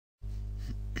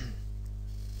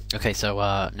Okay, so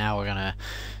now we're gonna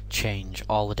change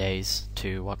all the days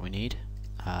to what we need.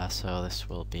 So this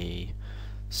will be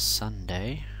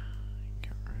Sunday.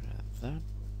 Get rid of that.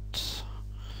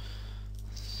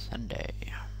 Sunday.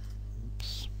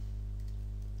 Oops.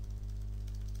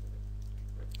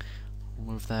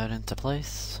 Move that into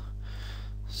place.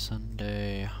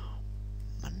 Sunday,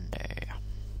 Monday.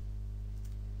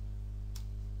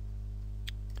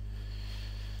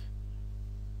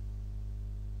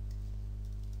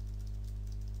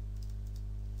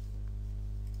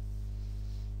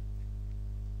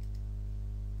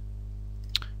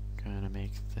 Gonna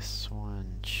make this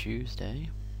one Tuesday.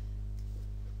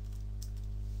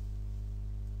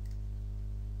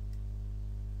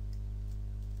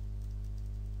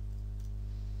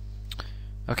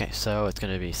 Okay, so it's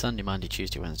going to be Sunday, Monday,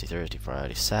 Tuesday, Wednesday, Thursday,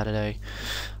 Friday, Saturday.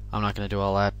 I'm not going to do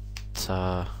all that.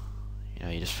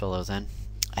 You just fill those in.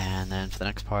 And then for the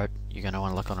next part, you're going to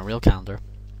want to look on a real calendar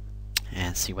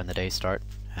and see when the days start.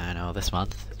 And I know this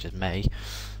month, which is May,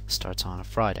 starts on a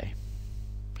Friday,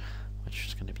 which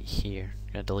is going to be here.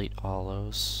 I'm going to delete all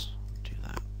those. Do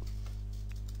that.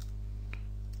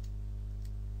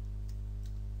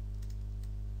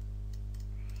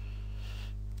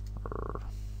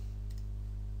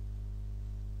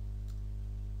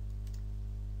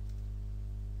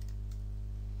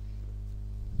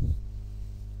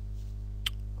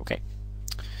 Okay.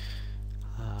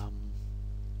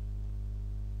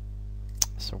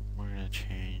 So we're gonna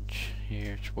change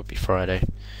here. It would be Friday.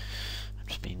 I'm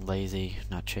just being lazy,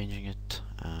 not changing it.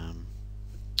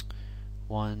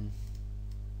 1,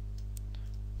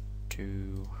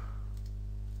 2,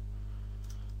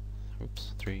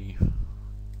 oops, 3,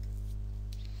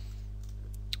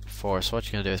 4. So what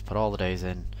you're gonna do is put all the days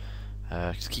in.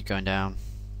 Just keep going down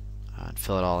and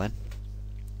fill it all in.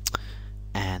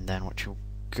 And then what you're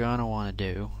gonna want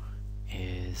to do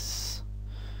is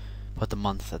put the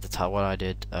month at the top. What I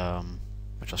did,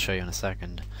 which I'll show you in a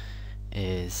second,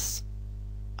 is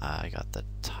I got the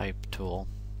type tool,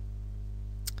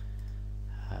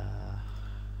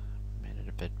 made it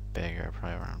a bit bigger,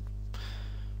 probably around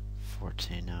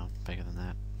 14 now, bigger than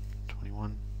that,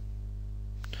 21.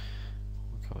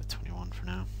 We'll go with 21 for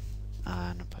now.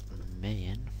 And I'll put May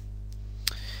in,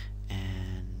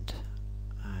 and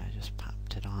I just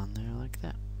popped it on there like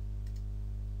that.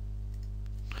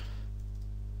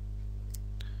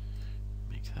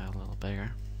 Make that a little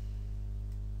bigger.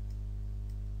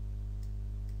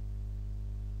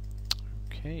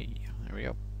 Okay, there we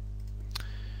go.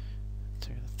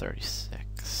 So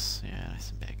 36. Yeah, nice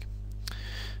and big.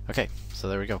 Okay, so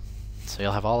there we go. So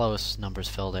you'll have all those numbers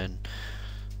filled in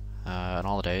on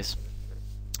all the days.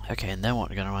 Okay, and then what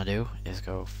we're going to want to do is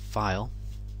go File.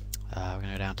 We're going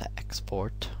to go down to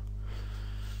Export.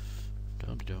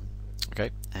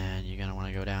 Okay, and you're going to want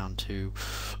to go down to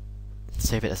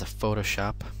save it as a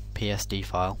Photoshop PSD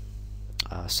file.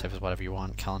 Save as whatever you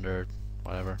want, calendar,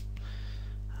 whatever.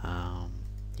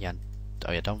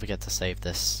 Don't forget to save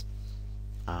this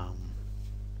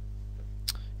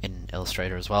in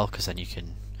Illustrator as well, because then you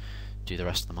can do the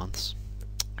rest of the months.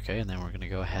 Okay, and then we're going to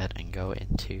go ahead and go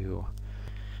into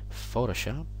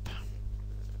Photoshop,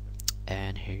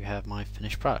 and here you have my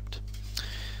finished product.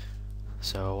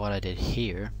 So what I did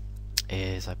here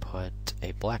is I put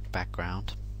a black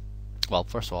background. Well,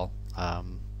 first of all,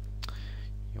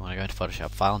 you want to go into Photoshop,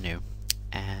 File, New,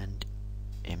 and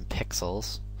in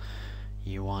Pixels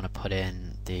you want to put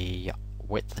in the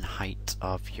width and height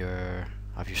of your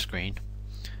screen,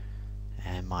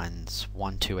 and mine's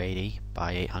 1280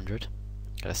 by 800.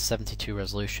 Got a 72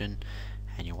 resolution,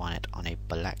 and you want it on a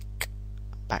black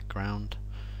background,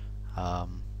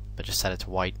 but just set it to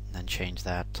white and then change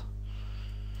that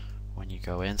when you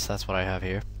go in. So that's what I have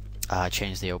here.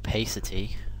 Change the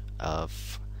opacity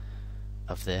of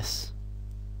this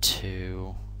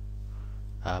to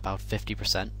about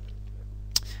 50%,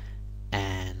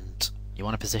 and you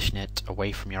want to position it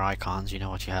away from your icons. You know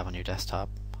what you have on your desktop,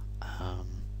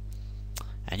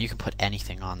 and you can put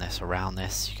anything on this, around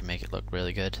this. You can make it look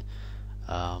really good.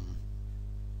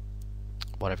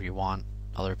 Whatever you want,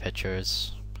 other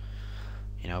pictures,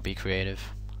 be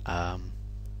creative,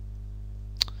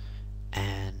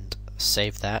 and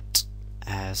save that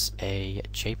as a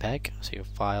JPEG. So your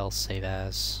file, save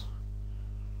as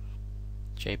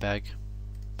JPEG,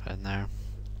 put in there.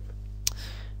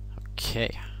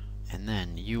 Okay, and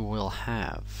then you will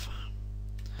have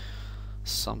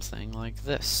something like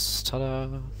this.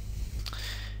 Ta-da!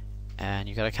 And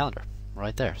you got a calendar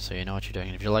right there, so you know what you're doing.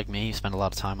 And if you're like me, you spend a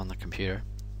lot of time on the computer,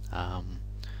 so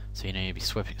you'll be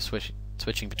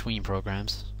switching between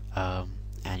programs,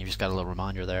 and you just got a little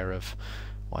reminder there of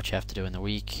what you have to do in the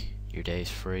week, your days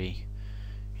free,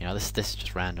 You know, this is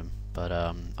just random, but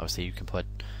obviously you can put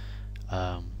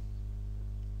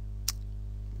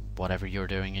whatever you're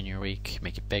doing in your week,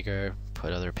 make it bigger,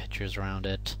 put other pictures around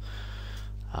it.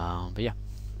 But yeah,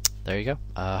 there you go.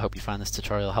 I hope you find this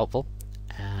tutorial helpful,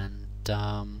 and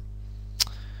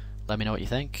let me know what you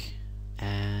think,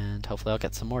 and hopefully I'll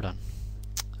get some more done.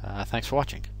 Thanks for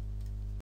watching.